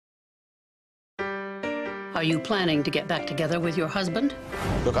Are you planning to get back together with your husband?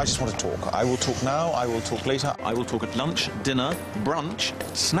 Look, I just want to talk. I will talk now, I will talk later. I will talk at lunch, dinner, brunch,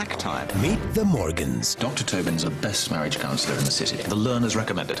 snack time. Meet the Morgans. Dr. Tobin's the best marriage counsellor in the city. The learners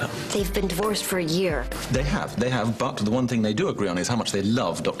recommended her. They've been divorced for a year. They have, but the one thing they do agree on is how much they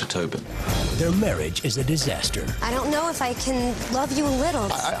love Dr. Tobin. Their marriage is a disaster. I don't know if I can love you a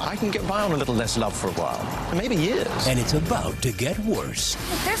little. I can get by on a little less love for a while. Maybe years. And it's about to get worse.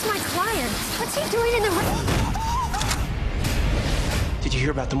 There's my client. What's he doing in the room? Did you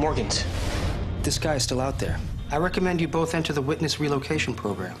hear about the Morgans? This guy is still out there. I recommend you both enter the witness relocation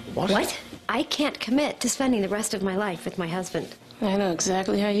program. What? I can't commit to spending the rest of my life with my husband. I know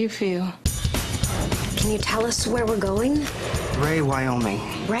exactly how you feel. Can you tell us where we're going? Ray,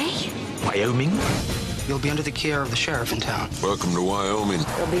 Wyoming. Ray? Wyoming? You'll be under the care of the sheriff in town. Welcome to Wyoming.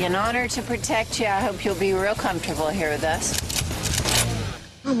 It'll be an honor to protect you. I hope you'll be real comfortable here with us.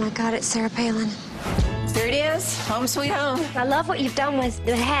 Oh my God, it's Sarah Palin. Here it is, home sweet home. I love what you've done with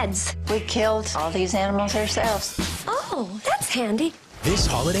the heads. We killed all these animals ourselves. Oh, that's handy. This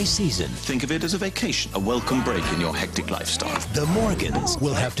holiday season, Think of it as a vacation, a welcome break in your hectic lifestyle. the Morgans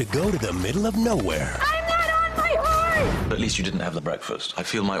will have to go to the middle of nowhere I'm not on my horse! At least you didn't have the breakfast. I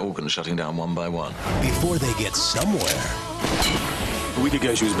feel my organs shutting down one by one. before they get somewhere A week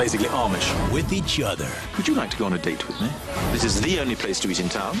ago, she was basically Amish. with each other. Would you like to go on a date with me? This is the only place to eat in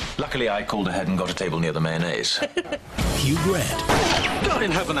town. Luckily, I called ahead and got a table near the mayonnaise. Hugh Grant, God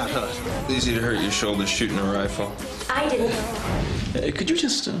in heaven, that hurt. Easy to hurt your shoulder shooting a rifle. I didn't. Could you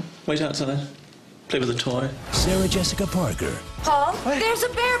just wait outside? Play with a toy? Sarah Jessica Parker, Paul, there's a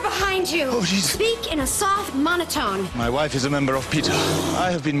bear behind you. Oh, jeez. Speak in a soft monotone. My wife is a member of PETA. I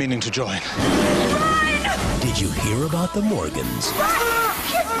have been meaning to join. did you hear about the Morgans?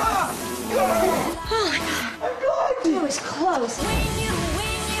 Oh my God. It was close.